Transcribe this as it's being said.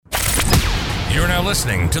You're now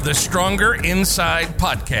listening to the Stronger Inside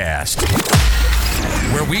podcast,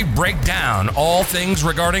 where we break down all things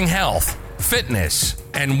regarding health, fitness,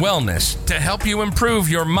 and wellness to help you improve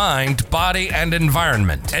your mind, body, and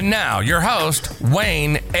environment. And now, your host,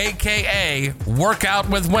 Wayne, a.k.a. Workout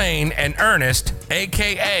with Wayne, and Ernest,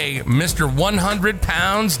 a.k.a. Mr. 100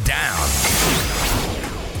 Pounds Down.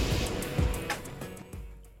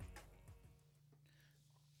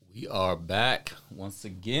 We are back once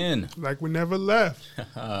again. Like we never left.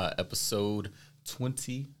 Episode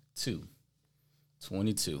 22.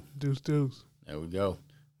 22. Deuce. There we go.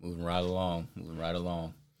 Moving right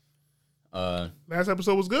along. Last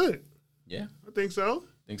episode was good. Yeah. I think so.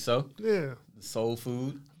 Think so? Yeah. The soul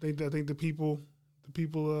food. I think the people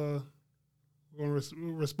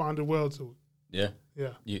responded well to it. Yeah.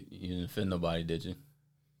 Yeah. You didn't offend nobody, did you?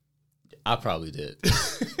 I probably did.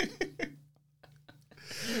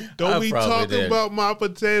 Don't be talking about my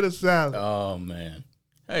potato salad. Oh man.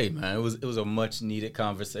 Hey man, it was a much needed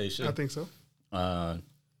conversation. I think so.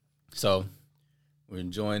 So we're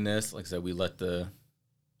enjoying this. Like I said, we let the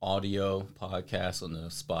audio podcast on the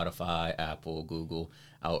Spotify, Apple, Google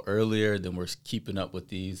out earlier. Then we're keeping up with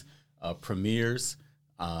these premieres.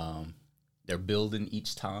 They're building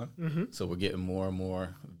each time. Mm-hmm. So we're getting more and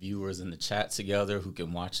more viewers in the chat together who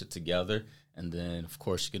can watch it together. And then, of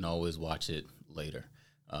course, you can always watch it later.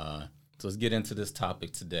 So let's get into this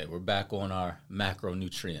topic today. We're back on our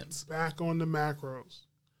macronutrients. Back on the macros.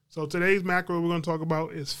 So today's macro we're going to talk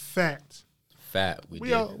about is fat. Fat.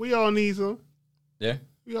 We all need some. Yeah?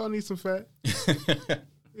 We all need some fat.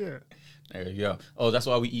 Yeah. There you go. Oh, that's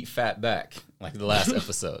why we eat fat back, like the last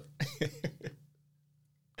episode.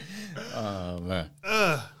 Oh, man.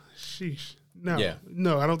 Sheesh. No. Yeah.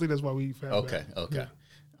 No, I don't think that's why we eat fat Okay. back. Okay. Yeah.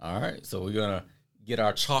 All right. So we're going to get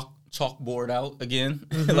our chalkboard out again,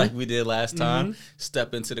 like we did last time.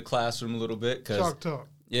 Step into the classroom a little bit. Chalk talk.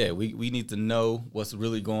 Yeah, we need to know what's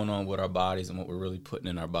really going on with our bodies and what we're really putting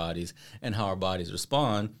in our bodies and how our bodies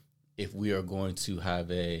respond if we are going to have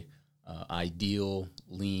a ideal,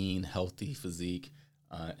 lean, healthy physique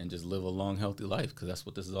and just live a long, healthy life, because that's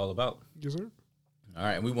what this is all about. Yes, sir. All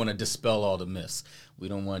right, and we want to dispel all the myths. We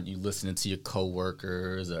don't want you listening to your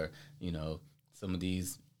coworkers or, some of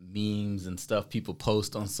these memes and stuff people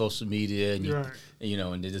post on social media and,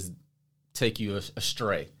 and they just take you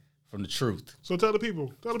astray from the truth. So tell the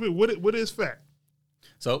people what is fat?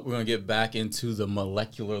 So we're going to get back into the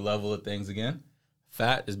molecular level of things again.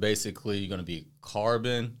 Fat is basically going to be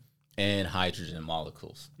carbon and hydrogen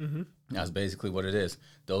molecules. Mm-hmm. That's basically what it is.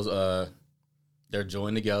 Those they're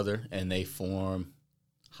joined together and they form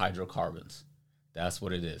hydrocarbons. That's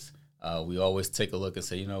what it is. We always take a look and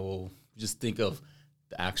say, just think of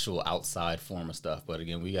the actual outside form of stuff. But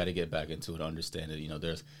again, we got to get back into it, understand it.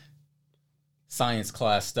 There's science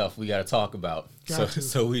class stuff we got to talk about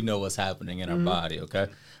so we know what's happening in our body, okay?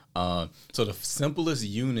 So the simplest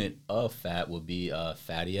unit of fat would be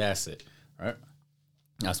fatty acid, right?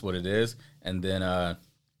 That's what it is. And then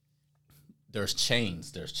there's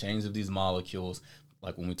chains. There's chains of these molecules.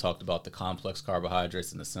 Like when we talked about the complex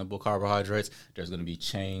carbohydrates and the simple carbohydrates, there's going to be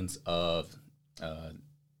chains of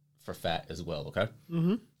for fat as well, okay?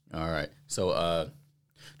 Mm-hmm. All right. So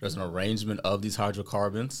there's an arrangement of these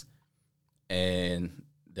hydrocarbons and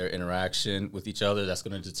their interaction with each other that's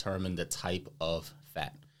going to determine the type of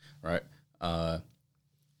fat, right?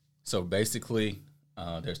 So basically,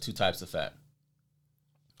 there's two types of fat.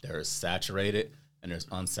 There's saturated and there's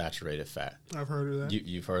unsaturated fat. I've heard of that.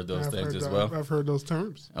 You've heard those things as well? I've heard those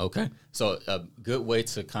terms. Okay. So a good way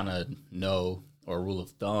to kind of know, or a rule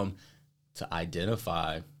of thumb, to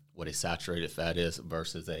identify what a saturated fat is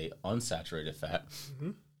versus a unsaturated fat,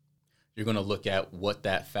 you're going to look at what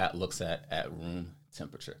that fat looks at room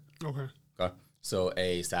temperature. Okay. So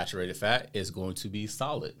a saturated fat is going to be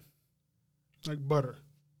solid. Like butter.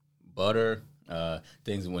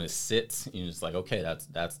 Things when it sits, it's like, okay,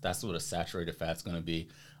 that's what a saturated fat's going to be.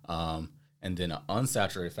 And then an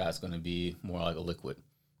unsaturated fat's going to be more like a liquid.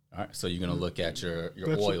 All right. So you're going to look at your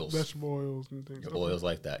oils. Vegetable oils and things. Your oils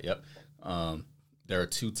like that. Yep. There are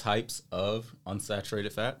two types of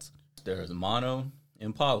unsaturated fats. There's mono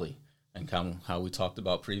and poly. And kind of how we talked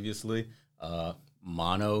about previously,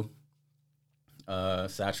 mono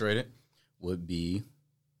unsaturated,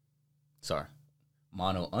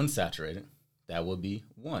 that would be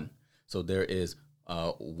one. So there is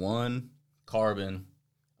one carbon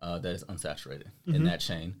that is unsaturated in that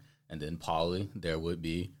chain, and then poly, there would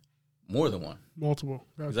be more than one. Multiple.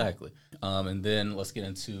 Gotcha. Exactly. And then let's get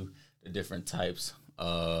into the different types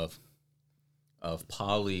of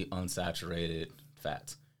polyunsaturated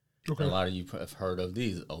fats. Okay. A lot of you have heard of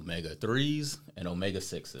these omega-3s and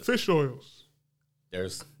omega-6s. Fish oils.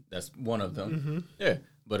 That's one of them. Yeah.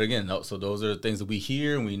 But again, so those are the things that we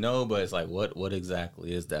hear and we know, but it's like, what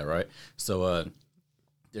exactly is that, right? So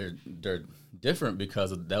they're different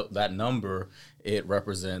because of that number. It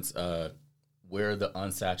represents where the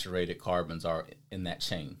unsaturated carbons are in that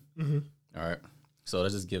chain. All right. So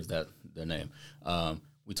that just gives that their name.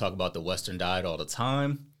 We talk about the Western diet all the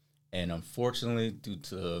time. And unfortunately, due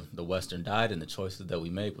to the Western diet and the choices that we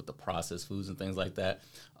make with the processed foods and things like that,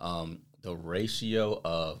 the ratio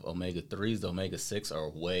of omega-3s to omega-6 are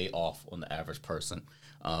way off on the average person.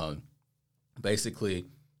 Basically,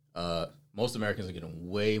 most Americans are getting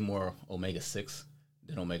way more omega-6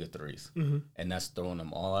 than omega-3s. And that's throwing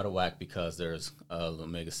them all out of whack because there's the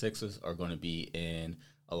omega-6s are going to be in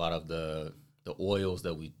a lot of the oils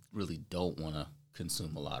that we really don't want to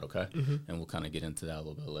consume a lot, okay? And we'll kind of get into that a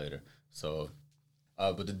little bit later. So,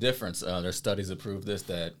 but the difference, there's studies that prove this,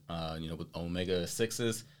 that, with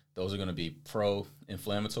omega-6s, those are going to be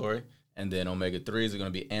pro-inflammatory, and then omega-3s are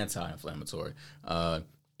going to be anti-inflammatory.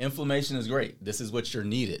 Inflammation is great. This is what you're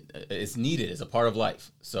needed. It's needed. It's a part of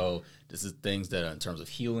life. So this is things that are in terms of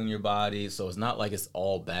healing your body. So it's not like it's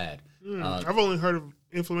all bad. I've only heard of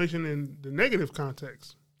inflammation in the negative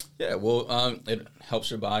context. Yeah, well, it helps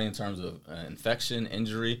your body in terms of infection,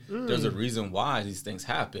 injury. There's a reason why these things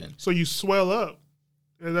happen. So you swell up,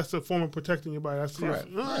 and that's a form of protecting your body. That's correct.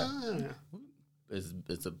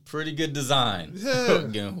 It's a pretty good design. Yeah.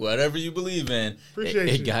 Again, whatever you believe in,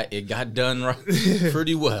 Appreciate it got done right,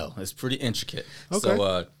 pretty well. It's pretty intricate. Okay.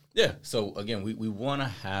 So So again, we want to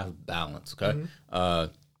have balance. Okay.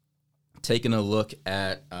 Taking a look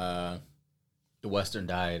at the Western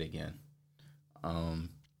diet again.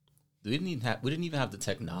 We didn't even have the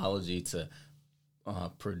technology to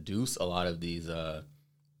produce a lot of these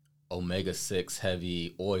omega-6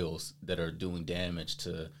 heavy oils that are doing damage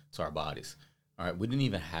to our bodies. All right, we didn't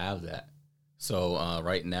even have that. So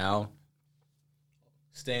right now,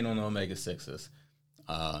 staying on the omega-6s,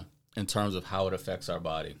 in terms of how it affects our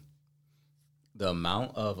body, the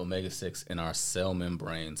amount of omega-6 in our cell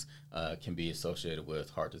membranes can be associated with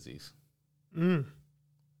heart disease.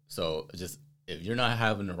 So just if you're not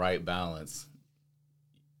having the right balance,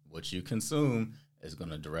 what you consume is going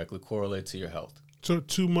to directly correlate to your health. So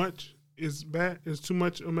too much is bad? Is too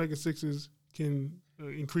much omega-6s can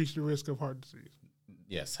increase the risk of heart disease?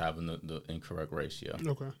 Yes, having the incorrect ratio.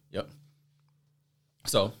 Okay. Yep.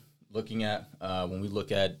 So looking at, when we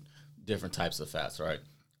look at different types of fats, right?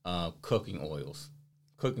 Cooking oils.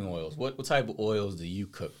 What type of oils do you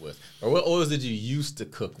cook with? Or what oils did you used to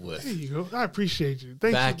cook with? There you go. I appreciate you.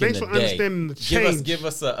 Thanks for day. understanding the change. Give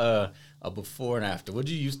us a before and after. What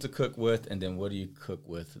did you used to cook with, and then what do you cook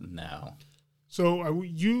with now? So I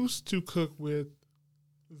used to cook with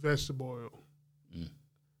vegetable oil.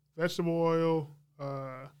 Vegetable oil, if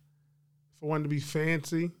I wanted to be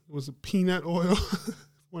fancy, it was a peanut oil.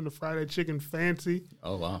 Wanted to fry that chicken fancy.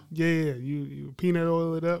 Oh, wow. Yeah, you peanut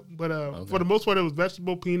oil it up. But for the most part, it was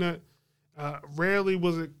vegetable, peanut. Rarely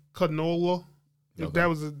was it canola.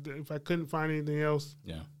 If I couldn't find anything else,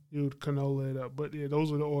 you would canola it up. But yeah,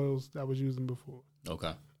 those were the oils that I was using before.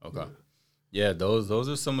 Okay. Yeah, those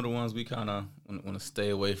are some of the ones we kind of want to stay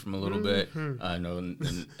away from a little bit. I know,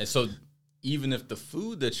 and so even if the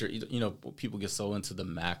food that you're eating, people get so into the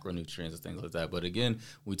macronutrients and things like that. But again,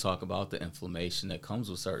 we talk about the inflammation that comes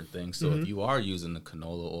with certain things. So if you are using the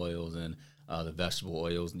canola oils and the vegetable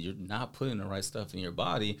oils, and you're not putting the right stuff in your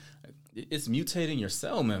body, it's mutating your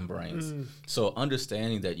cell membranes. So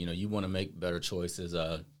understanding that, you want to make better choices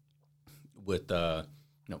with,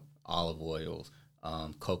 olive oils,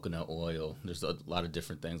 coconut oil. There's a lot of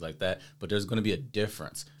different things like that, but there's going to be a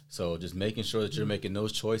difference. So just making sure that you're making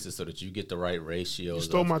those choices so that you get the right ratios. You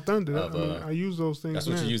stole my thunder. I use those things. That's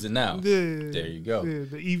what you're using now. Yeah, there you go. Yeah,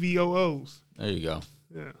 the EVOOs. There you go.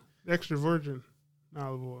 Yeah, extra virgin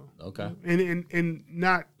olive oil. Okay. And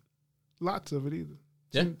not lots of it either.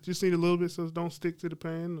 Yeah. Just need a little bit so it don't stick to the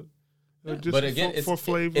pan. Just but again, for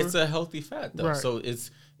flavor. It's a healthy fat though. Right. So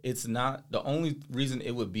it's not the only reason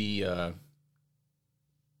it would be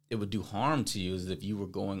it would do harm to you is if you were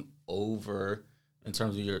going over in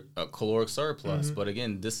terms of your caloric surplus. But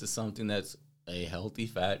again, this is something that's a healthy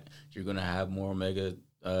fat. You're going to have more omega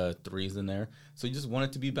 3s in there. So you just want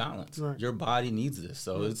it to be balanced. Right. Your body needs this.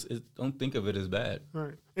 So don't think of it as bad.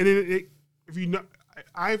 Right. And if you know,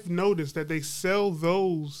 I've noticed that they sell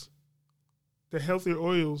the healthier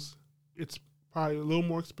oils. It's probably a little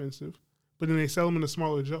more expensive, but then they sell them in the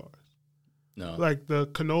smaller jars. No. Like the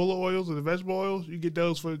canola oils or the vegetable oils, you get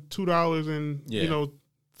those for $2 and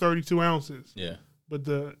 32 ounces. Yeah. But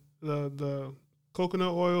the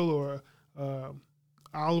coconut oil or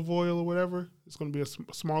olive oil or whatever, it's going to be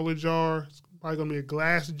a smaller jar. It's probably gonna be a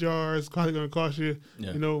glass jar. It's probably gonna cost you,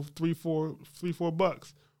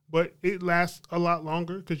 $3-4 but it lasts a lot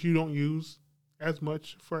longer because you don't use as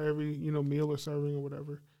much for every meal or serving or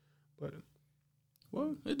whatever. But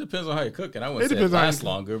it depends on how you're cooking. I wouldn't say it lasts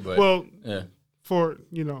longer, but for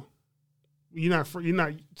you're not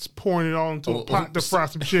pouring it all into a pot to fry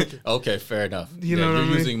some chicken. Okay, fair enough. You're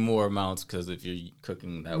using more amounts because if you're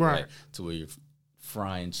cooking that way to where you're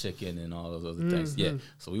frying chicken and all those other things. Yeah,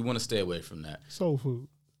 so we want to stay away from that. Soul food.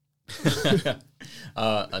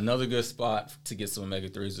 Another good spot to get some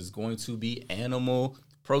omega-3s is going to be animal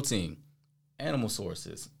protein, animal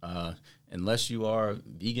sources. Unless you are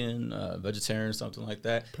vegan, vegetarian, something like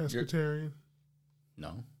that. Pescatarian?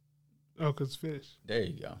 No. Oh, because fish. There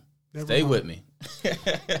you go. Stay with me.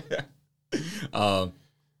 So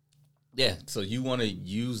you want to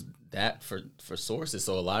use that for sources.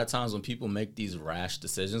 So a lot of times when people make these rash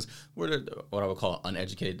decisions, what I would call an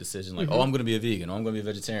uneducated decision, like, I'm going to be a vegan, or I'm going to be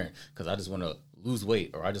a vegetarian because I just want to lose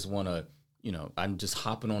weight, or I just want to, I'm just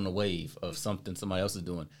hopping on the wave of something somebody else is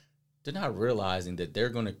doing. They're not realizing that they're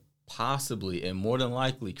going to possibly and more than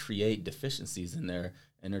likely create deficiencies in their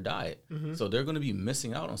diet. So they're going to be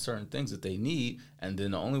missing out on certain things that they need, and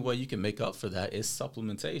then the only way you can make up for that is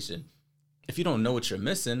supplementation. If you don't know what you're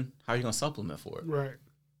missing, how are you going to supplement for it? Right.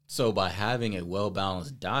 So by having a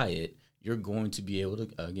well-balanced diet, you're going to be able to,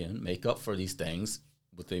 again, make up for these things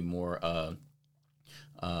with a more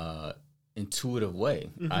intuitive way.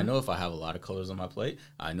 I know if I have a lot of colors on my plate,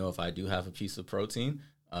 I know if I do have a piece of protein,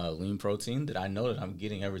 lean protein, that I know that I'm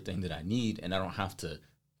getting everything that I need, and I don't have to,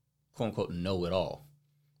 quote-unquote, know it all.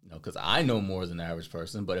 Because I know more than the average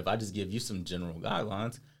person, but if I just give you some general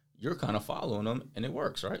guidelines, you're kind of following them, and it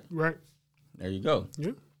works, right? Right. There you go.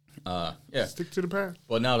 Yeah. Stick to the path.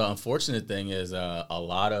 Well, now the unfortunate thing is a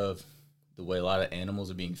lot of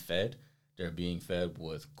animals are being fed. They're being fed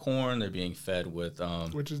with corn. They're being fed with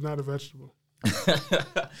which is not a vegetable.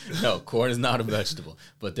 No, corn is not a vegetable,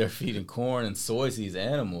 but they're feeding corn and soy to these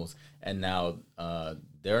animals, and now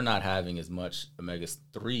they're not having as much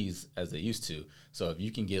omega-3s as they used to. So if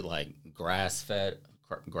you can get like grass fed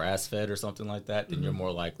or something like that, then you're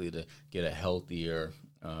more likely to get a healthier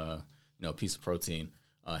piece of protein.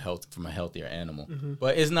 From a healthier animal,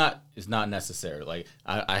 but it's not necessary. Like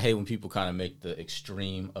I hate when people kind of make the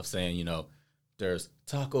extreme of saying, there's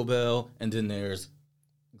Taco Bell and then there's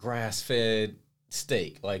grass-fed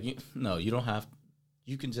steak. Like, you don't have.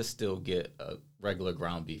 You can just still get a regular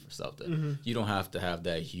ground beef or something. You don't have to have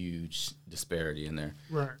that huge disparity in there.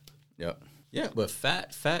 Right. Yep. Yeah, but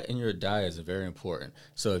fat in your diet is very important.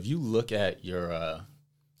 So if you look at your,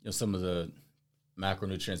 some of the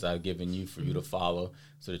macronutrients I've given you for you to follow,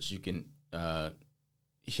 so that you can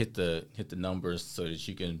hit the numbers, so that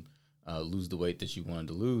you can lose the weight that you wanted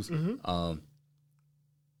to lose.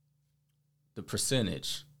 The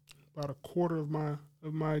percentage, about a quarter of my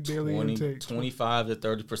daily intake, 25 to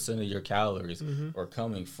 30% of your calories are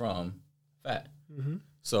coming from fat.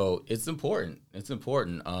 So it's important.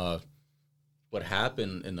 What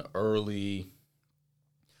happened in the early,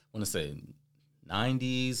 I want to say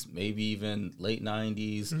 90s, maybe even late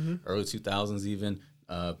 90s, early 2000s even,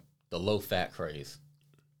 the low-fat craze.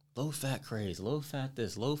 Low-fat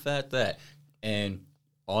this, low-fat that. And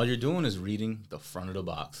all you're doing is reading the front of the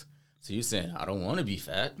box. So you're saying, I don't want to be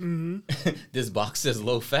fat. This box says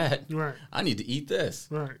low-fat. Right. I need to eat this.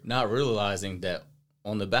 Right. Not realizing that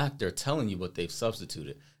on the back, they're telling you what they've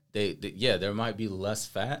substituted. There might be less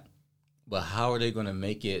fat, but how are they going to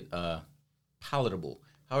make it palatable?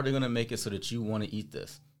 How are they going to make it so that you want to eat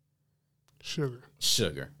this?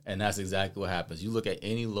 Sugar. And that's exactly what happens. You look at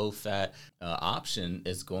any low-fat option,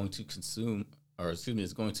 it's going to it's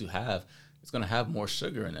going to have more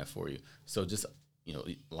sugar in it for you. So just,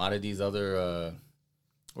 a lot of these other,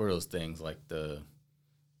 what are those things, like the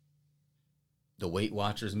Weight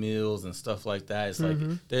Watchers meals and stuff like that. It's like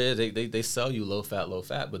they sell you low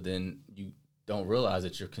fat, but then you don't realize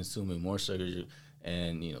that you're consuming more sugar,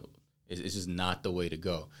 and it's just not the way to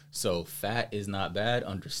go. So fat is not bad.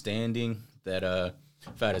 Understanding that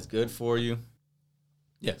fat is good for you.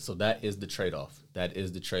 Yeah, so that is the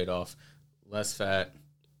trade-off. Less fat,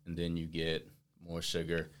 and then you get more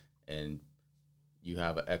sugar, and you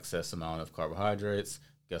have an excess amount of carbohydrates.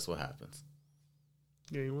 Guess what happens?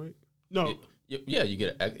 Gain weight? No.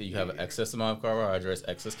 You have an excess amount of carbohydrates,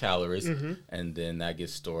 excess calories, and then that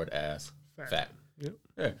gets stored as fat. Yep.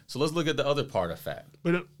 Yeah. So let's look at the other part of fat.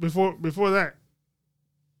 But before that,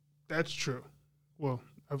 that's true. Well,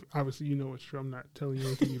 obviously you know it's true. I'm not telling you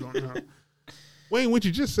anything you don't know. Wayne, what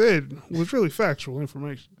you just said was really factual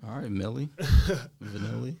information. All right, Millie.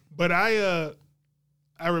 Vanilli. But I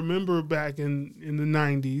remember back in the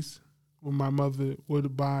 90s when my mother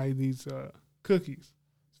would buy these cookies,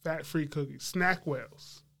 fat-free cookies,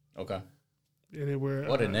 Snackwells. Okay. And they were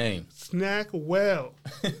what a name, Snackwell.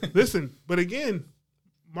 Listen, but again,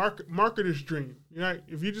 marketer's dream. Right?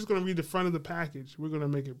 If you're just going to read the front of the package, we're going to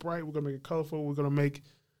make it bright. We're going to make it colorful. We're going to make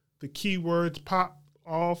the keywords pop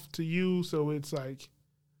off to you, so it's like,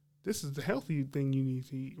 this is the healthy thing you need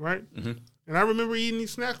to eat, right? Mm-hmm. And I remember eating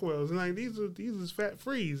these Snackwells, and like these is fat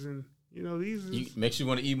frees, and these is, makes you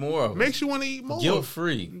want to eat more of them. Makes you want to eat more. Guilt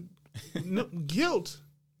free. No, guilt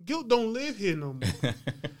don't live here no more,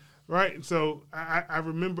 right? So I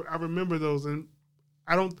remember those, and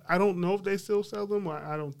I don't know if they still sell them. Or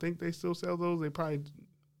I don't think they still sell those. They probably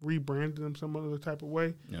rebranded them some other type of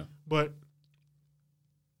way. Yeah, but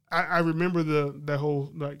I remember that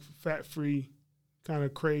whole like fat free kind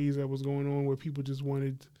of craze that was going on, where people just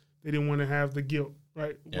they didn't want to have the guilt,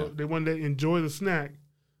 right? Yeah. They wanted to enjoy the snack,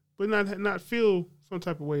 but not feel some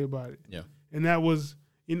type of way about it. Yeah, and that was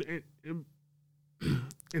and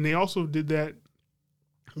they also did that.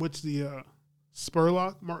 What's the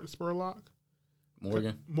Spurlock? Martin Spurlock.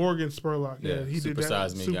 Morgan Spurlock. Yeah, he did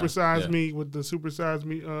that. Supersize Me with the Supersize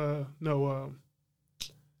Me.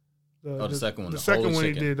 The second one. The second one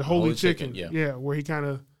he did, the Holy Chicken. Yeah, where he kind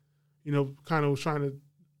of was trying to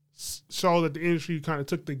show that the industry kind of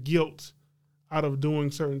took the guilt out of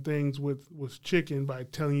doing certain things with chicken by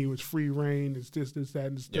telling you it's free reign, it's this, that,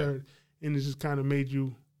 and this third, and it just kind of made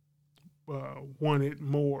you want it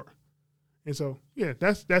more. And so,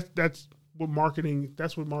 that's what marketing.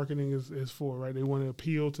 That's what marketing is for, right? They want to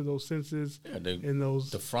appeal to those senses. Yeah, and those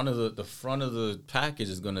the front of the package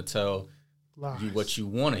is going to tell you what you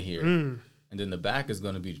want to hear. And then the back is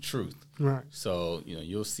going to be the truth. Right. So,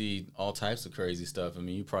 you'll see all types of crazy stuff. I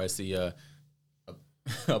mean, you probably see a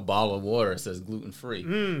bottle of water that says gluten-free.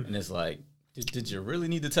 And it's like, did you really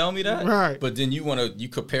need to tell me that? Right. But then you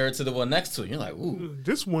compare it to the one next to it. You're like, ooh.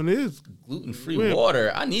 This one is gluten-free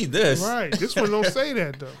water. I need this. Right. This one don't say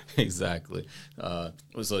that, though. Exactly.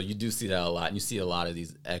 So you do see that a lot. And you see a lot of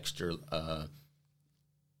these extra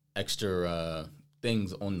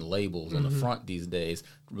things on the labels on the front these days,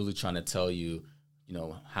 really trying to tell you,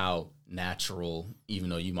 how natural, even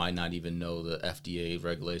though you might not even know the FDA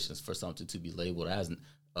regulations for something to be labeled as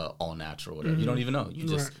all natural, whatever. You don't even know. You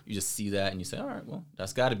just see that and you say, all right, well,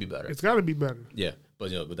 that's got to be better. It's got to be better. Yeah,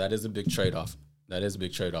 but that is a big trade off. That is a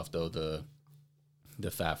big trade off, though, the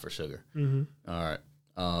fat for sugar. All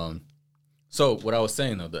right. So what I was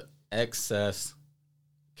saying though, the excess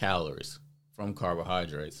calories from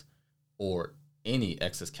carbohydrates or any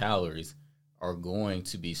excess calories are going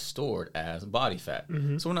to be stored as body fat.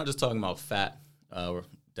 So we're not just talking about fat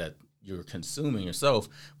that you're consuming yourself,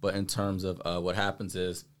 but in terms of what happens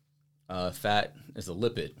is fat is a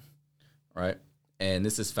lipid, right? And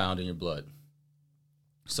this is found in your blood.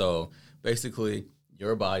 So basically,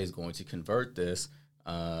 your body is going to convert this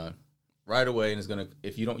right away, and it's going to,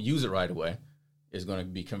 if you don't use it right away, it's going to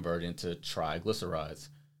be converted into triglycerides.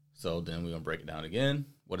 So then we're going to break it down again.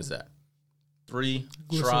 What is that? 3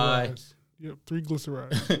 glycerides. Yep, 3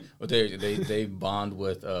 glycerides. Well, they bond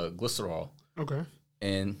with glycerol. Okay.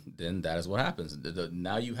 And then that is what happens.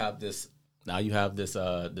 Now you have this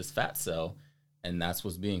fat cell, and that's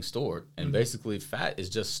what's being stored. And basically, fat is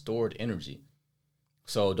just stored energy.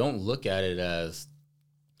 So don't look at it as,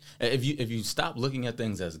 if you stop looking at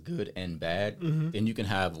things as good and bad, then you can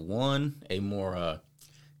have a more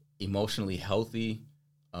emotionally healthy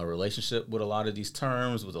relationship with a lot of these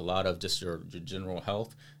terms, with a lot of just your general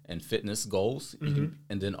health and fitness goals, and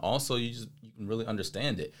then also you can really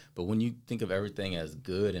understand it. But when you think of everything as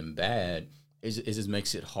good and bad, it just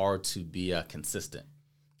makes it hard to be consistent,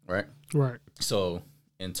 right? Right. So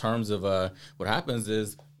in terms of what happens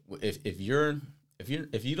is, if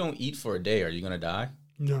you don't eat for a day, are you gonna die?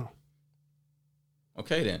 No.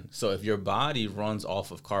 Okay, then. So if your body runs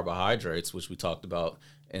off of carbohydrates, which we talked about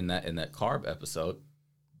in that carb episode,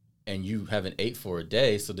 and you haven't ate for a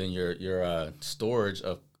day, so then your storage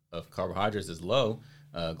of carbohydrates is low,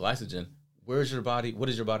 glycogen. What is your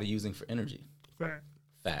body using for energy?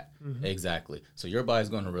 Fat. Exactly. So your body's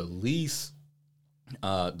going to release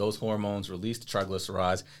those hormones, release the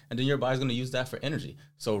triglycerides, and then your body's going to use that for energy.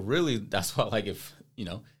 So really, that's why, like, if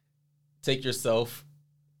take yourself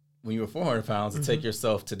when you were 400 pounds and take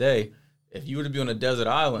yourself today. If you were to be on a desert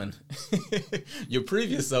island, your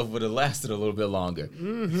previous self would have lasted a little bit longer.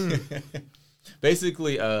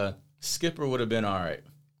 Basically, Skipper would have been all right.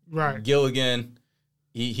 Right. Gilligan,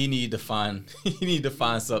 he needed to find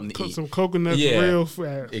something to eat. Some coconut real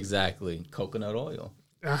fat. Exactly, coconut oil.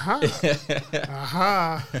 Aha.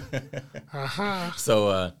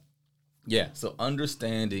 So Yeah, so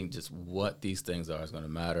understanding just what these things are is going to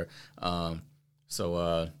matter. And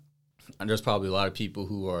there's probably a lot of people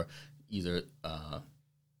who are either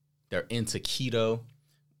they're into keto,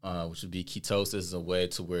 which would be ketosis, is a way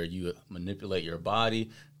to where you manipulate your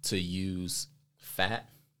body to use fat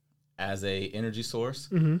as a energy source,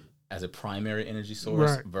 as a primary energy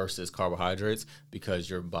source, versus carbohydrates, because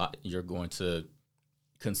you're going to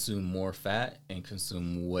consume more fat and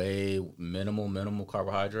consume way minimal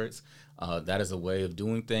carbohydrates. That is a way of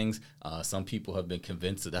doing things. Some people have been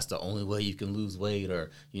convinced that that's the only way you can lose weight,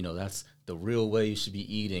 or that's the real way you should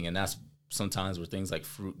be eating, and that's sometimes where things like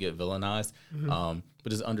fruit get villainized.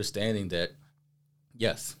 But it's understanding that,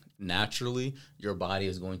 yes, naturally your body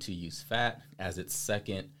is going to use fat as its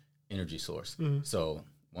second energy source. So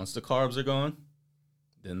once the carbs are gone,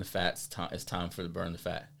 then the fat's it's time for to burn the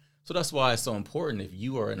fat. So that's why it's so important, if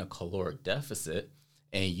you are in a caloric deficit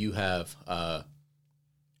and you have,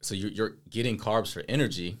 so you're getting carbs for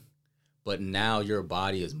energy, but now your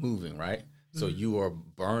body is moving, right? So you are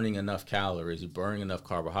burning enough calories, you're burning enough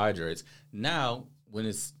carbohydrates. Now, when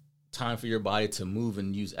it's time for your body to move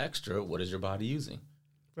and use extra, what is your body using?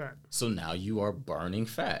 Fat. So now you are burning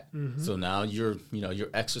fat. So now you're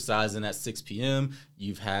exercising at 6 p.m.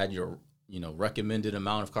 You've had your, recommended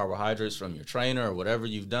amount of carbohydrates from your trainer or whatever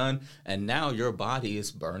you've done. And now your body is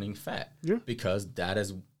burning fat because that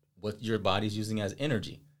is what your body's using as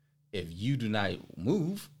energy. If you do not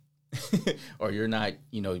move, or you're not,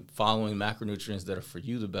 following macronutrients that are for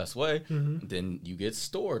you the best way, then you get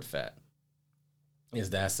stored fat. It's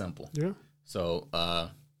that simple. Yeah. So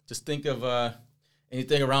just think of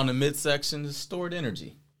anything around the midsection is stored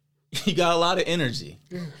energy. You got a lot of energy.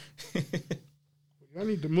 Yeah. I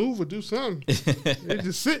need to move or do something. They're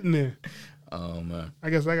just sitting there. Oh, man. I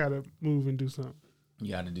guess I got to move and do something.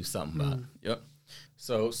 You got to do something about it. Yep.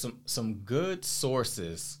 So some good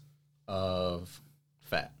sources of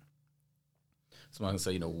fat. Someone can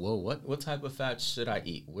say, what type of fat should I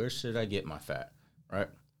eat? Where should I get my fat, right?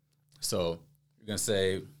 So you're going to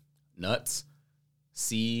say nuts,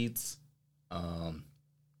 seeds,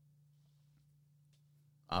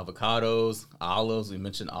 avocados, olives. We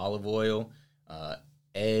mentioned olive oil,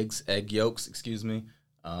 egg yolks,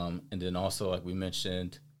 and then also, like we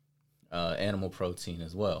mentioned, animal protein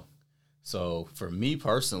as well. So for me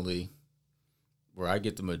personally, where I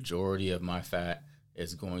get the majority of my fat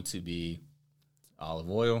is going to be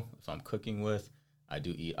olive oil. If I'm cooking with, I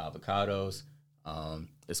do eat avocados.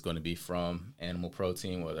 It's going to be from animal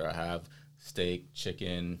protein, whether I have steak,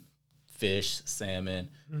 chicken, fish, salmon,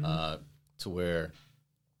 to where,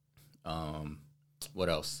 what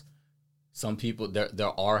else? Some people,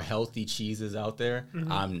 there are healthy cheeses out there.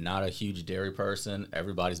 I'm not a huge dairy person.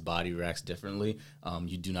 Everybody's body reacts differently.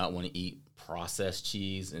 You do not want to eat processed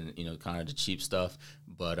cheese and, kind of the cheap stuff.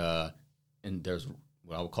 But, and there's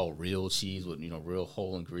what I would call real cheese with, real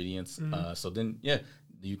whole ingredients. So then,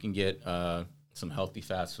 you can get some healthy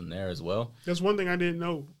fats from there as well. That's one thing I didn't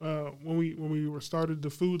know when we started the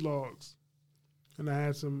food logs. And I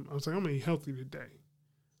was like, I'm going to eat healthy today.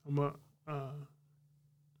 I'm going to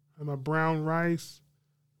have my brown rice.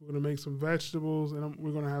 We're going to make some vegetables, and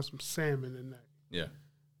we're going to have some salmon in that. Yeah.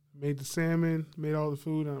 Made the salmon, made all the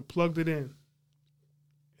food, and I plugged it in.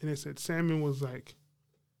 And it said salmon was like,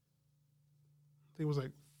 I think it was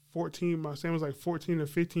like 14, my salmon was like 14 or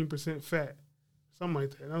 15% fat. Something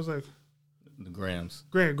like that. And I was like, the grams.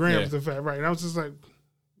 Grams of fat, right. And I was just like,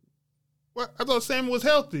 what? I thought salmon was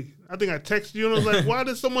healthy. I think I texted you and I was like, why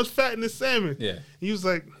there's so much fat in this salmon? Yeah. And he was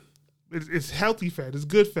like, it's healthy fat. It's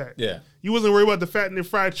good fat. Yeah. You wasn't worried about the fat in the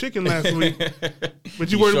fried chicken last week,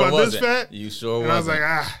 but you worried about this fat? You sure and wasn't.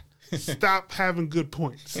 I was like, stop having good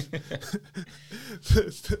points.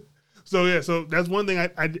 So that's one thing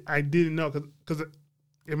I didn't know because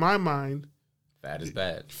in my mind, fat is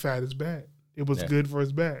bad. Fat is bad. It was good for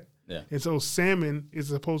it's bad. Yeah. And so salmon is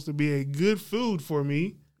supposed to be a good food for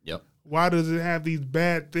me. Yep. Why does it have these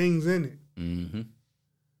bad things in it? Mm-hmm.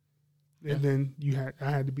 And then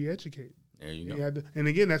I had to be educated. There you go. And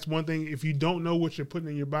again, that's one thing. If you don't know what you're putting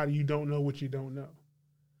in your body, you don't know what you don't know.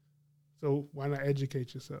 So why not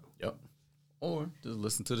educate yourself? Yep. Or just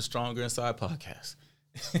listen to the Stronger Inside podcast.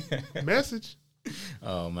 Message.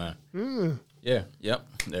 Oh man. Yeah. Yep.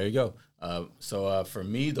 There you go. So for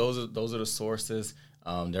me, those are the sources.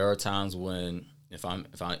 There are times when if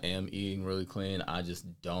I am eating really clean, I just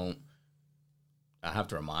don't. I have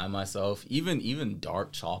to remind myself. Even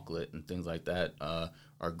dark chocolate and things like that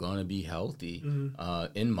are going to be healthy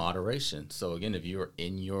in moderation. So again, if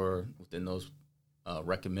you're within those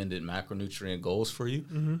recommended macronutrient goals for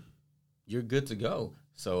you, you're good to go.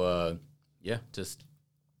 So just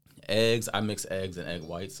Eggs, I mix eggs and egg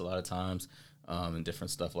whites a lot of times, and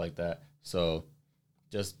different stuff like that. So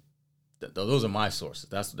just those are my sources.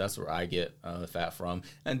 That's where I get the fat from.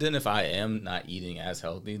 And then if I am not eating as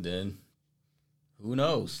healthy, then who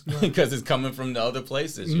knows? Because it's coming from the other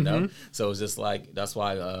places, you know? So it's just like, that's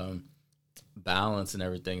why balance and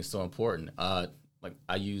everything is so important. Like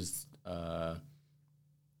I use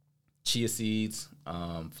chia seeds,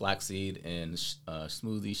 flaxseed, and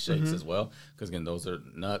smoothie shakes as well. Because, again, those are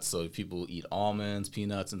nuts. So if people eat almonds,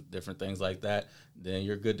 peanuts, and different things like that, then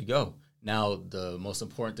you're good to go. Now, the most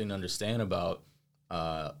important thing to understand about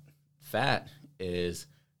fat is,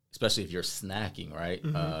 especially if you're snacking, right?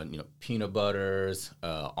 You know, peanut butters,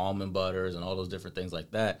 almond butters, and all those different things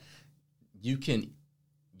like that. You can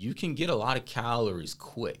get a lot of calories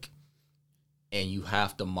quick, and you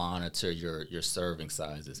have to monitor your serving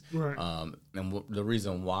sizes. Right. And the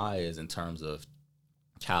reason why is in terms of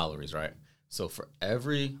calories, right? So for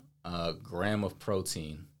every gram of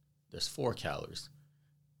protein, there's 4 calories.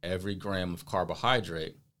 Every gram of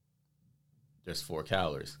carbohydrate, there's 4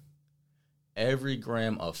 calories. Every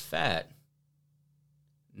gram of fat,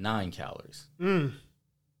 9 calories.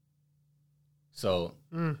 So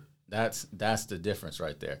that's the difference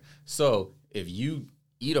right there. So if you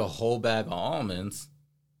eat a whole bag of almonds,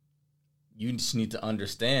 you just need to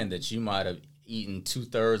understand that you might have eaten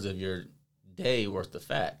 2/3 of your day worth of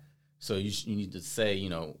fat. So you need to say, you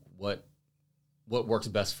know, what works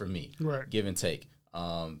best for me, right? Give and take.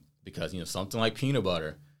 Because, you know, something like peanut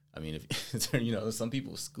butter, I mean, if you know, some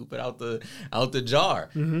people scoop it out the jar,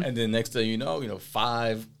 and then next thing you know,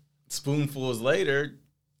 5 spoonfuls later,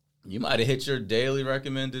 you might have hit your daily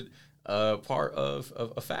recommended part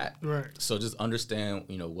of fat. Right. So just understand,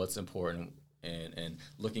 you know, what's important and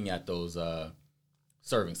looking at those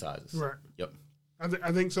serving sizes. Right. Yep.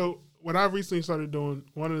 I think so. What I've recently started doing,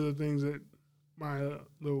 one of the things that my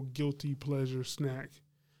little guilty pleasure snack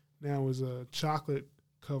now is chocolate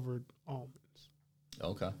covered almonds.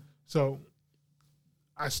 Okay. So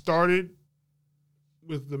I started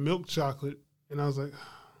with the milk chocolate, and I was like,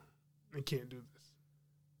 I can't do this.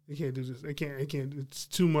 I can't do this. I can't. It's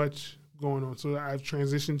too much going on. So I've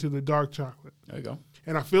transitioned to the dark chocolate. There you go.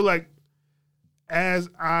 And I feel like as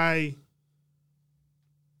I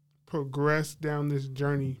progress down this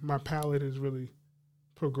journey, my palate has really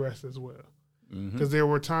progressed as well. Because there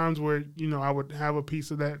were times where, you know, I would have a piece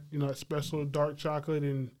of that, you know, special dark chocolate,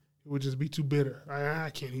 and it would just be too bitter. I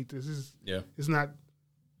can't eat this. It's not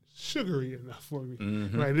sugary enough for me.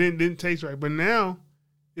 Right? It didn't taste right. But now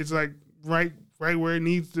it's like right where it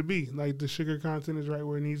needs to be. Like the sugar content is right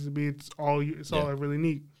where it needs to be. It's all I really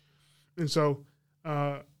need. And so,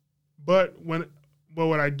 but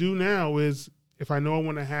what I do now is, if I know I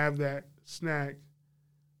want to have that snack,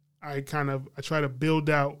 I try to build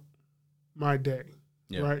out my day,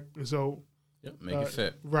 right? And so, make it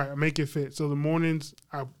fit. Right, I make it fit. So the mornings,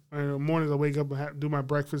 I wake up and do my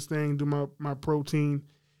breakfast thing, do my protein,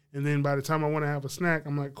 and then by the time I want to have a snack,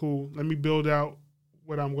 I'm like, cool, let me build out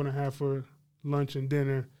what I'm going to have for lunch and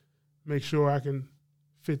dinner, make sure I can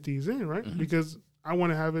fit these in, right? Because I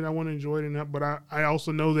want to have it, I want to enjoy it enough, but I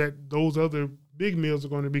also know that those other big meals are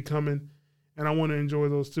going to be coming, and I want to enjoy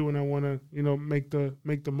those too, and I want to, you know, make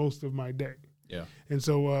the most of my day. Yeah. And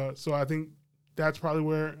so I think that's probably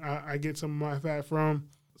where I get some of my fat from.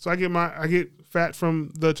 So I get fat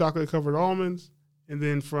from the chocolate covered almonds, and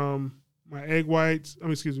then from my egg whites.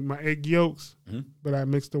 My egg yolks. But I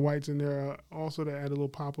mix the whites in there also to add a little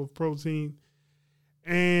pop of protein,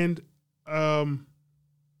 and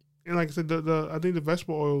like I said, I think the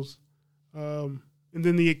vegetable oils, and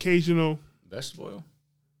then the occasional vegetable oil.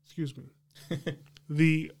 Excuse me.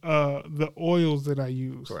 The oils that I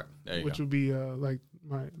use, correct, there you which go. would be like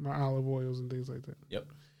my olive oils and things like that. Yep.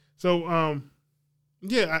 So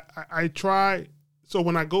I try. So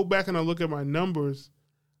when I go back and I look at my numbers,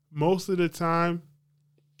 most of the time,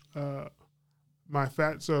 my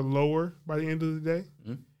fats are lower by the end of the day,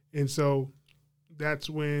 and so that's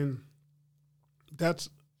a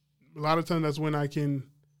lot of times that's when I can,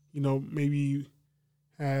 you know, maybe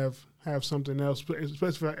have something else,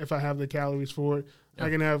 especially if I have the calories for it. Yep. I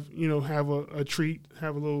can have a treat,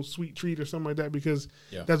 have a little sweet treat or something like that, because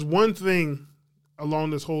that's one thing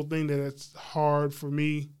along this whole thing that's hard for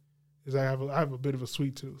me is I have a bit of a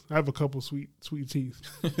sweet tooth. I have a couple sweet teeth.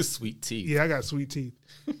 Sweet teeth. Yeah, I got sweet teeth.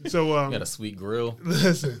 So you got a sweet grill.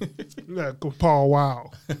 Listen, Paul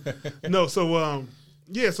Wow. No, so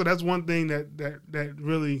so that's one thing that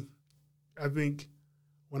really, I think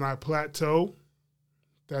when I plateau,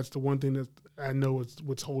 that's the one thing that I know is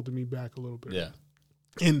what's holding me back a little bit. Yeah.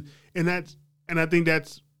 And I think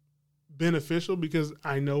that's beneficial because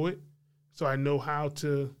I know it. So I know how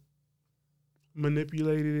to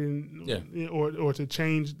manipulated and or to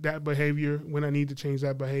change that behavior when I need to change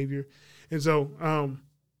that behavior. And so,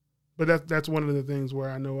 but that's one of the things where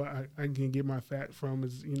I know I can get my fat from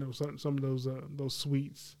is, you know, some of those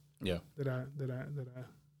sweets that I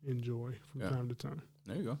enjoy from time to time.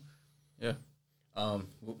 There you go. Yeah.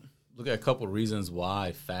 Look at a couple of reasons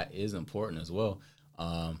why fat is important as well.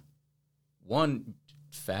 One,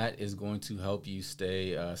 fat is going to help you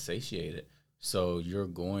stay satiated. So you're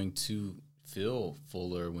going to feel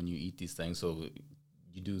fuller when you eat these things. So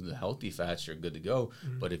you do the healthy fats, you're good to go.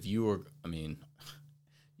 Mm-hmm. But if you were, I mean,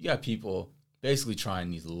 you got people basically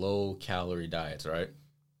trying these low-calorie diets, right?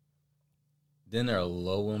 Then they're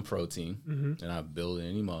low in protein. Mm-hmm. They're not building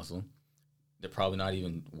any muscle. They're probably not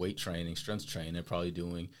even weight training, strength training. They're probably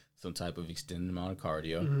doing some type of extended amount of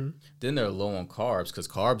cardio. Mm-hmm. Then they're low on carbs because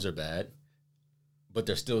carbs are bad, but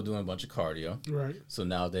they're still doing a bunch of cardio. Right. So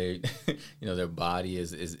now they, you know, their body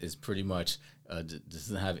is pretty much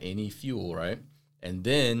doesn't have any fuel, right? And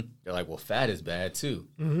then they're like, well, fat is bad too.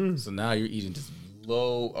 Mm-hmm. So now you're eating just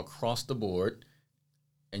low across the board,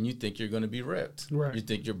 and you think you're going to be ripped. Right. You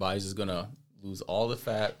think your body's just going to lose all the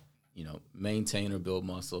fat, you know, maintain or build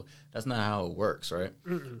muscle. That's not how it works, right?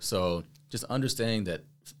 Mm-mm. So just understanding that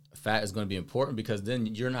fat is going to be important, because then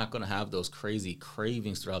you're not going to have those crazy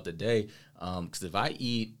cravings throughout the day. Because if I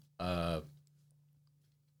eat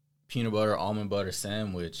peanut butter, almond butter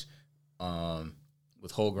sandwich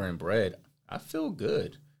with whole grain bread, I feel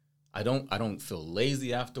good. I don't feel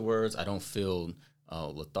lazy afterwards. I don't feel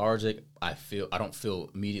lethargic. I don't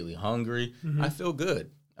feel immediately hungry. Mm-hmm. I feel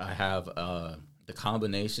good. I have the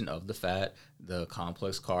combination of the fat, the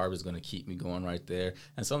complex carb is going to keep me going right there.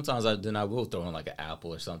 And sometimes I will throw in like an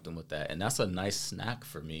apple or something with that. And that's a nice snack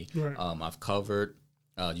for me. Right. I've covered,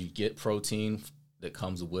 you get protein that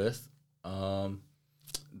comes with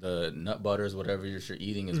the nut butters, whatever you're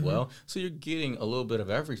eating as mm-hmm. well. So you're getting a little bit of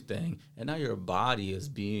everything. And now your body is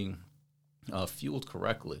being fueled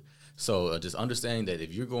correctly. So just understanding that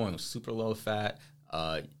if you're going super low fat,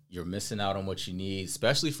 you're missing out on what you need,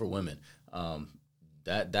 especially for women.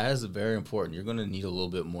 That is very important. You're going to need a little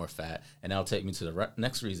bit more fat. And that'll take me to the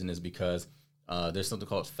next reason is because there's something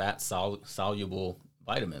called fat soluble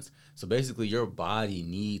vitamins. So basically your body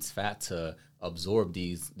needs fat to absorb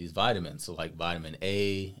these vitamins. So like vitamin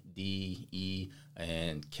A, D, E,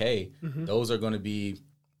 and K, mm-hmm. those are going to be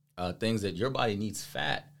things that your body needs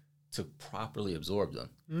fat to properly absorb them.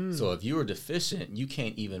 Mm. So if you are deficient, you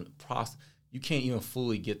can't even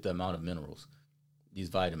fully get the amount of minerals, these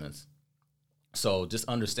vitamins. So just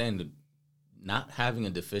understand that not having a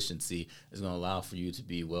deficiency is going to allow for you to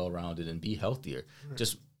be well-rounded and be healthier. Right.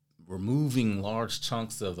 Just removing large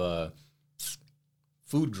chunks of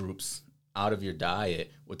food groups out of your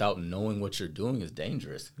diet without knowing what you're doing is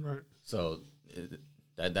dangerous. Right. So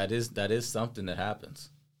that is something that happens.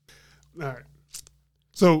 All right.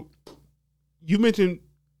 So you mentioned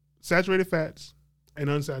saturated fats and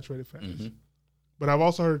unsaturated fats, mm-hmm. but I've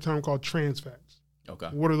also heard a term called trans fats. Okay.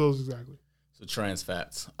 What are those exactly? So trans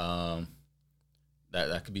fats, that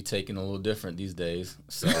could be taken a little different these days.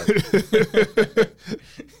 So,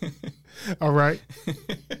 all right,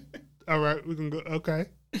 we can go. Okay,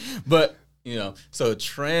 but you know, so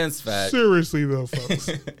trans fat. Seriously though,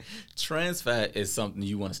 folks, trans fat is something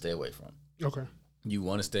you want to stay away from. Okay, you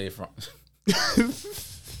want to stay from.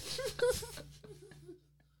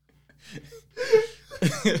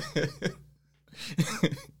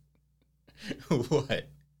 What?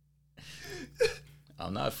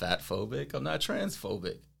 I'm not fat phobic. I'm not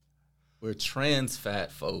transphobic. We're trans fat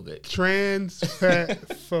phobic. Trans fat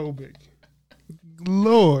phobic.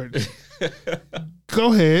 Lord.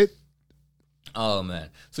 Go ahead. Oh, man.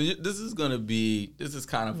 So this is kind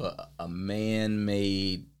of a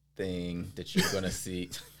man-made thing that you're going to see.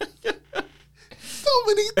 So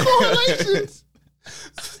many correlations.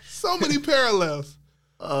 So many parallels.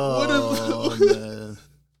 Oh, man.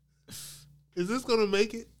 Is this going to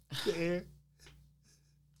make it to air?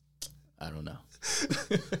 I don't know.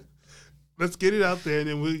 Let's get it out there, and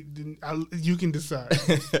then you can decide.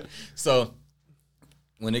 So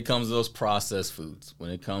when it comes to those processed foods,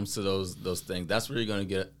 when it comes to those things, that's where you're going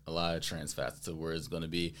to get a lot of trans fats, to where it's going to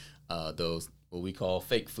be those what we call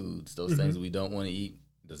fake foods, those mm-hmm. things we don't want to eat.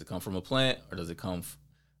 Does it come from a plant, or does it come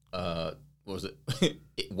was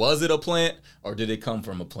it a plant, or did it come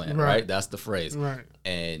from a plant? Right? That's the phrase. Right.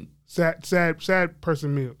 And sad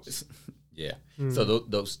person meals. Yeah. Mm. So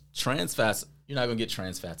those trans fats, you're not going to get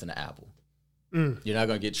trans fats in an apple. Mm. You're not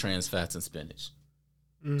going to get trans fats in spinach.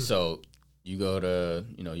 Mm. So you go to,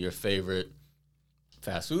 your favorite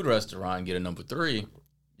fast food restaurant and get a number 3,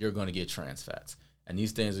 you're going to get trans fats. And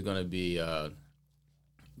these things are going to be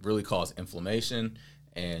really cause inflammation,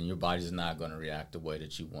 and your body's not going to react the way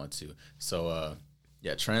that you want to. So,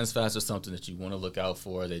 trans fats are something that you want to look out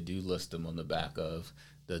for. They do list them on the back of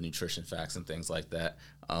the nutrition facts and things like that.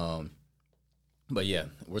 But yeah,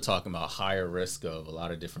 we're talking about higher risk of a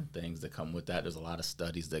lot of different things that come with that. There's a lot of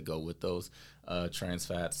studies that go with those trans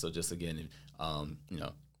fats. So just again, you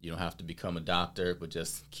know, you don't have to become a doctor, but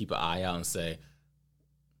just keep an eye out and say,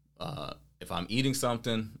 if I'm eating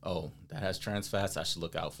something, that has trans fats, I should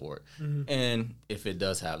look out for it. Mm-hmm. And if it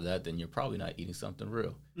does have that, then you're probably not eating something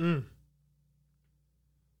real. Mm.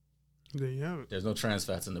 There you have it. There's no trans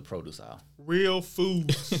fats in the produce aisle. Real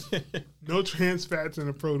foods. No trans fats in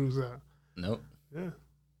the produce aisle. Nope. Yeah.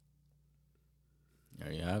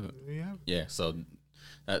 There you have it. There you have it. Yeah, so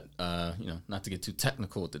that, you know, not to get too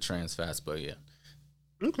technical with the trans fats, but yeah.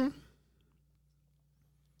 Okay.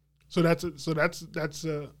 So that's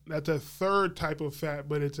a third type of fat,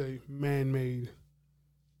 but it's a man-made.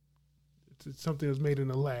 It's something that's made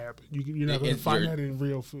in a lab. You're not going to find that in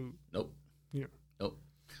real food. Nope. Yeah. Nope.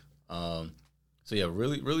 So yeah,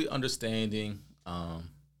 really understanding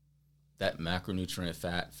that macronutrient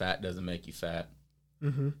fat. Fat doesn't make you fat.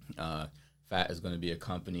 Mm-hmm. Fat is going to be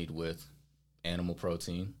accompanied with animal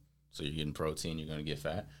protein. So you're getting protein, you're going to get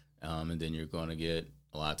fat, and then you're going to get,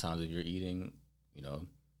 a lot of times if you're eating, you know,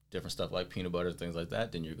 different stuff like peanut butter, things like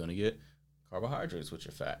that, then you're going to get carbohydrates with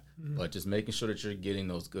your fat. Mm-hmm. But just making sure that you're getting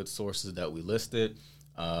those good sources that we listed,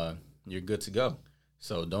 you're good to go.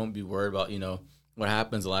 So don't be worried about, you know, what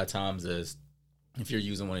happens a lot of times is if you're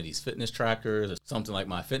using one of these fitness trackers or something like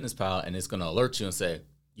MyFitnessPal, and it's going to alert you and say,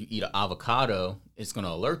 you eat an avocado, it's going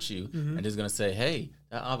to alert you, mm-hmm. and it's going to say, hey,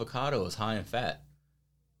 that avocado is high in fat.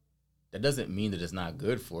 That doesn't mean that it's not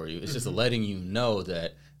good for you. It's mm-hmm. just letting you know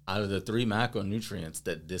that out of the 3 macronutrients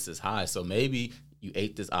that this is high. So maybe you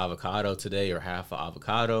ate this avocado today or half an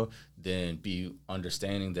avocado, then be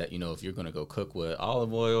understanding that, you know, if you're going to go cook with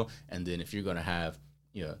olive oil, and then if you're going to have,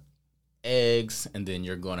 you know, eggs, and then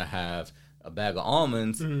you're going to have a bag of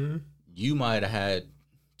almonds, mm-hmm. you might have had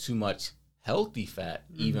too much healthy fat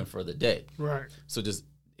mm-hmm. even for the day. Right. So just,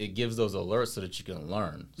 it gives those alerts so that you can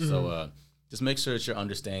learn. Mm-hmm. So just make sure that you're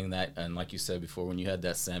understanding that. And like you said before, when you had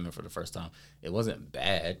that salmon for the first time, it wasn't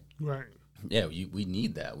bad. Right. Yeah, we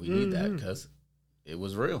need that. We need that because it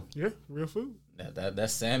was real. Yeah, real food. That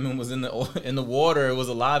salmon was in the water. It was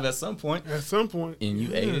alive at some point. At some point. And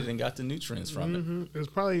you ate it and got the nutrients from it. It was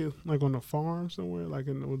probably like on a farm somewhere, like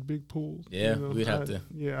with big pools. Yeah, you know? We'd have to.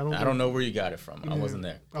 Yeah, I don't know where you got it from. Yeah. I wasn't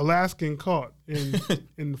there. Alaskan caught in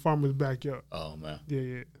in the farmer's backyard. Oh man.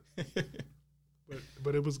 Yeah.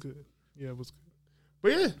 But it was good. Yeah, it was good.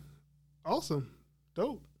 But yeah, awesome,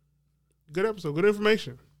 dope, good episode, good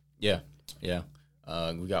information. Yeah.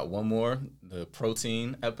 We got one more, the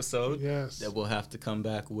protein episode. Yes, that we'll have to come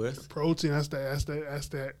back with. Protein, that's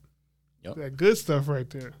that good stuff right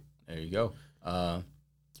there. There you go.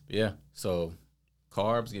 Yeah. So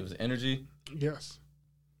carbs gives energy. Yes.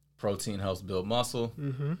 Protein helps build muscle.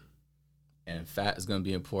 Mm-hmm. And fat is going to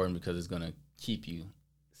be important because it's going to keep you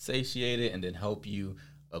satiated and then help you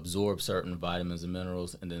absorb certain vitamins and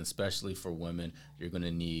minerals. And then especially for women, you're going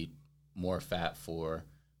to need more fat for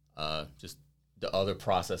just the other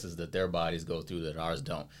processes that their bodies go through that ours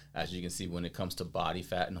don't. As you can see, when it comes to body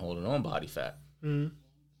fat and holding on body fat,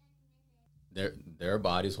 their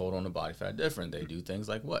bodies hold on to body fat different. They do things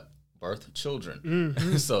like what? Birth children.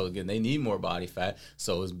 Mm-hmm. So again, they need more body fat.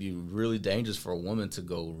 So it'd be really dangerous for a woman to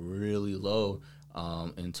go really low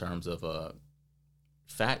in terms of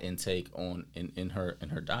fat intake in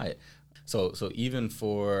her diet. So even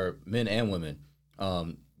for men and women,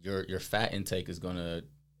 your fat intake is going to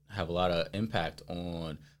have a lot of impact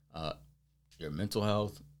on your mental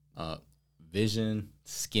health, vision,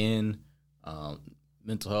 skin,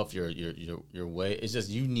 mental health, your weight. It's just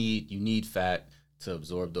you need fat to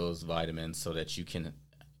absorb those vitamins so that you can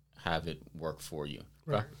have it work for you.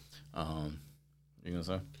 Right. You know what I'm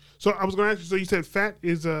saying? So I was going to ask you. So you said fat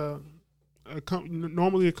is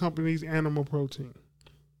normally accompanies animal protein.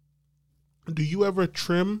 Do you ever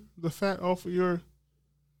trim the fat off of your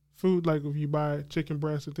food? Like if you buy chicken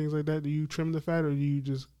breast and things like that, do you trim the fat, or do you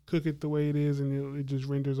just cook it the way it is and it just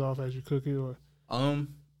renders off as you cook it? Or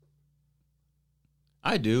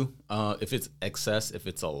I do. If it's excess, if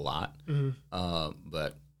it's a lot,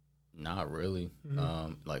 but not really.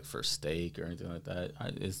 Like for steak or anything like that,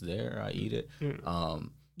 it's there. I eat it. Yeah.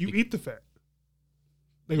 You eat the fat.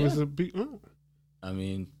 Like it was a big. Oh. I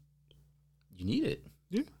mean, you need it.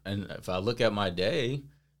 Yeah. And if I look at my day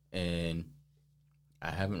and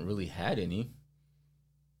I haven't really had any,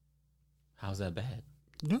 how's that bad?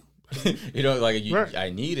 Yeah. You know, like right. I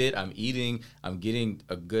need it. I'm eating. I'm getting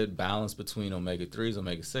a good balance between omega-3s,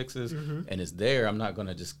 omega-6s, and it's there. I'm not going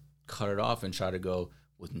to just cut it off and try to go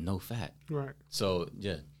with no fat. Right. So,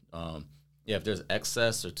 yeah. If there's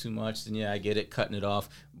excess or too much, then I get it, cutting it off.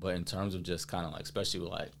 But in terms of just kind of like, especially with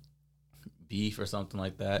like beef or something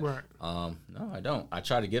like that, right. No, I don't. I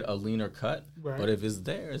try to get a leaner cut, right. but if it's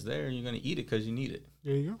there, and you're going to eat it because you need it.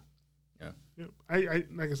 There you go. Yeah. I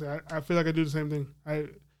like I said, I feel like I do the same thing. For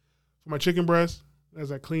my chicken breast,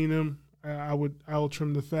 as I clean them, I will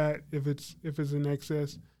trim the fat if it's in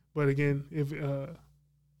excess. But again, if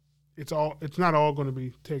it's not all going to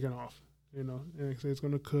be taken off. You know, and like I said, it's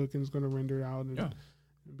going to cook and it's going to render out and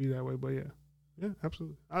be that way. But yeah,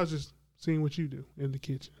 absolutely. I was just seeing what you do in the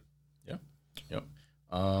kitchen. Yeah. Yep.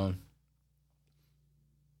 I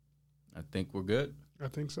think we're good. I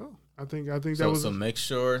think so. I think that was. So make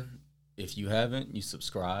sure if you haven't, you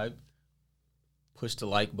subscribe. Push the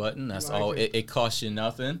like button. That's all. It costs you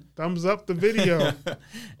nothing. Thumbs up the video.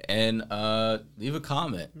 And leave a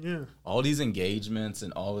comment. Yeah. All these engagements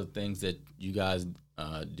and all the things that you guys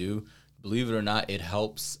do, believe it or not, it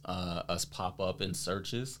helps us pop up in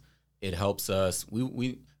searches. It helps us.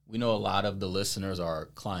 We know a lot of the listeners are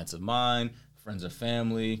clients of mine, friends or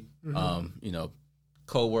family,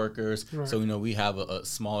 co-workers. Right. So, we have a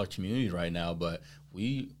smaller community right now, but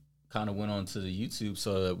we kind of went onto the YouTube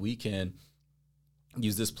so that we can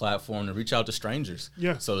use this platform to reach out to strangers.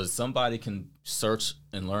 Yeah. So that somebody can search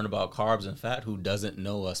and learn about carbs and fat who doesn't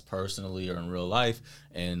know us personally or in real life.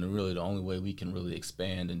 And really the only way we can really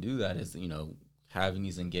expand and do that is, having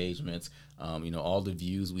these engagements. All the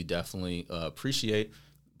views we definitely appreciate.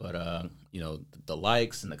 But, the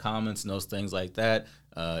likes and the comments and those things like that,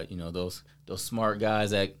 those smart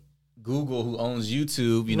guys at Google who owns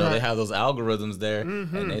YouTube, right. They have those algorithms there.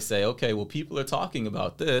 Mm-hmm. And they say, okay, well, people are talking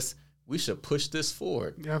about this. We should push this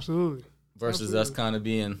forward. Absolutely. Versus us kind of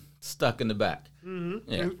being stuck in the back.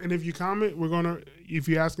 Mm-hmm. Yeah. And if you comment, if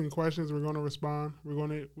you're asking questions, we're going to respond. We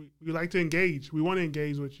like to engage. We want to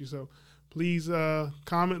engage with you. So please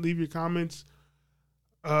comment, leave your comments.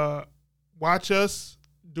 Watch us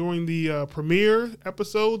during the premiere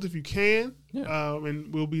episodes if you can. Yeah.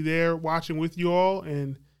 And we'll be there watching with you all,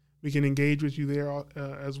 and we can engage with you there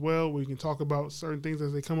as well. We can talk about certain things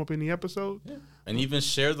as they come up in the episode. Yeah. And even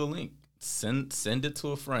share the link. Send it to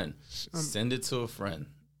a friend. Send it to a friend.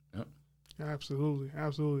 Yep. Absolutely.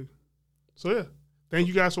 So, yeah. Thank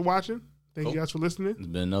you guys for watching. Thank you guys for listening. It's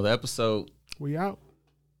been another episode. We out.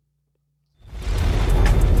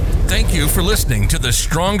 Thank you for listening to the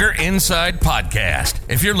Stronger Inside podcast.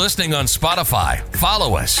 If you're listening on Spotify,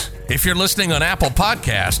 follow us. If you're listening on Apple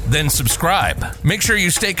Podcast, then subscribe. Make sure you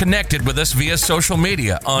stay connected with us via social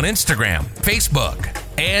media on Instagram, Facebook,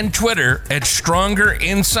 and Twitter at Stronger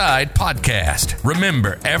Inside Podcast.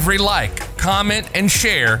 Remember, every like, comment, and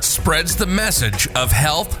share spreads the message of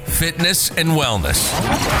health, fitness, and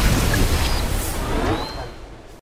wellness.